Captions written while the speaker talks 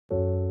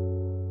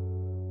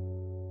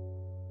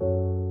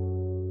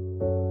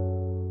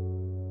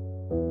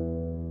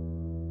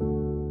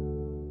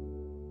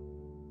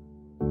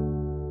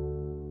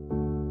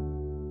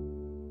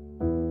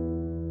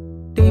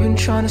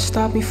trying to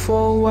stop me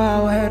for a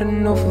while, had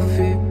enough of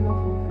it.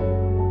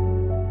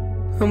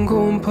 I'm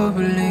going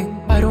public,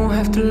 I don't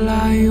have to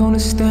lie on the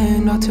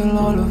stand, I'll tell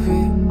all of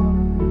it.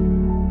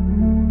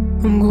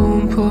 I'm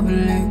going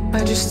public,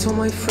 I just told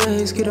my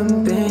friends, get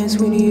them bands,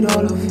 we need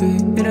all of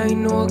it. And I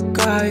know a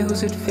guy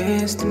who's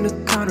advanced in the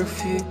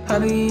counterfeit. I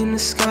be in the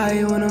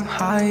sky when I'm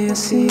high, I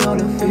see all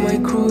of it. And my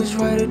crew is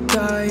ride or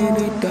die, and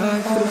they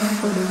die for the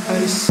fun of it. I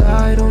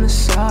decide on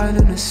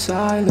an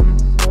asylum.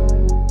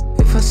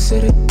 If I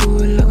said it, do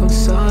it like I'm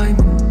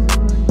Simon.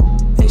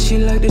 And she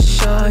like to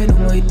shine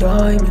on my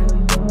diamond.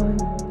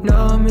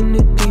 Now I'm in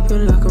the deep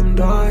end like I'm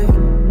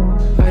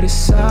diving. I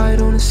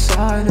decide on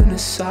an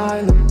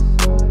asylum.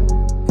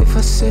 If I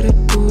said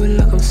it, do it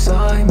like I'm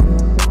Simon.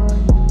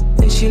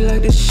 And she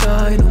like to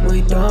shine on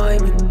my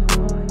diamond.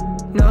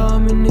 Now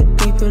I'm in the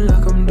deep end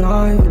like I'm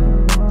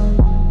diving.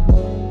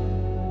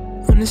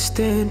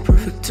 Understand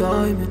perfect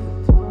timing.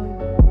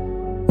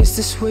 It's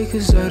this way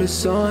cause I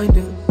designed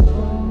it.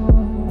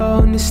 I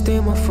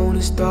understand my phone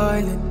is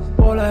dialing.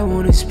 All I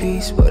want is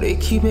peace, but they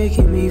keep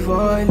making me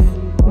violent.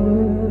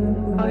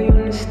 I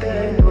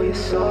understand all your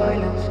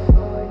silence.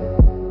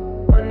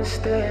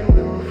 Understand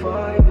we were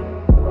vibing.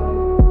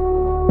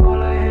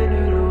 All I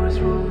handed her was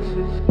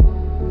roses,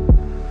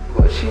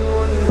 but she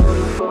wanted all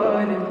the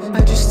violence.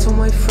 I just told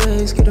my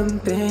friends, get them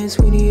bands,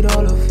 we need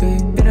all of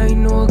it. And I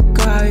know a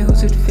guy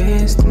who's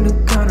advanced in the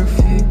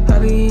counterfeit. I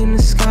be in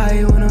the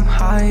sky when I'm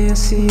high, I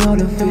see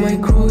all of it. And my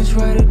crew is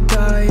ride or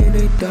die, and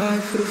they die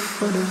for the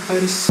fun of it. I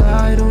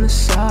decide on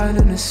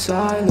an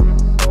asylum.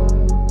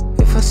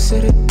 If I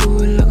said it, do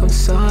it like I'm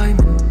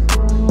Simon.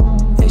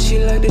 And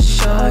she like to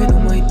shine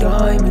on my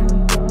diamond.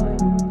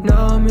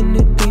 Now I'm in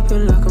the deep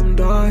end like I'm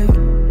diving.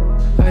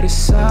 I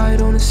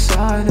decide on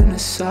an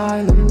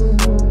asylum.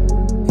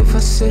 If I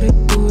said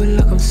it, do it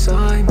like I'm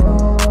Simon.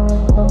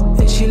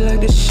 And she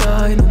like to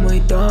shine on my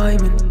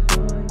diamond.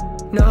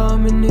 Now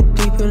I'm in the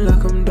deep end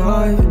like I'm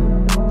diving.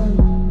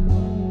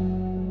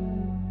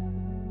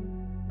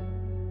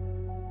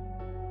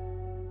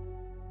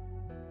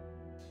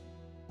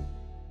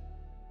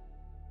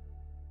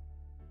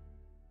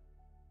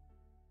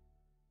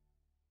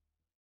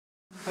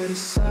 I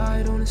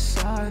decide on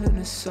an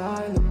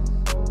asylum.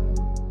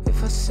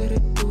 If I said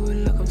it, do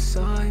it like I'm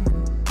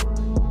Simon.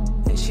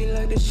 And she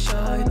like to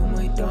shine on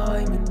my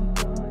diamond.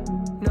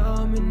 Now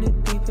I'm in the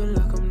deep end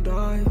like I'm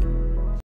diving.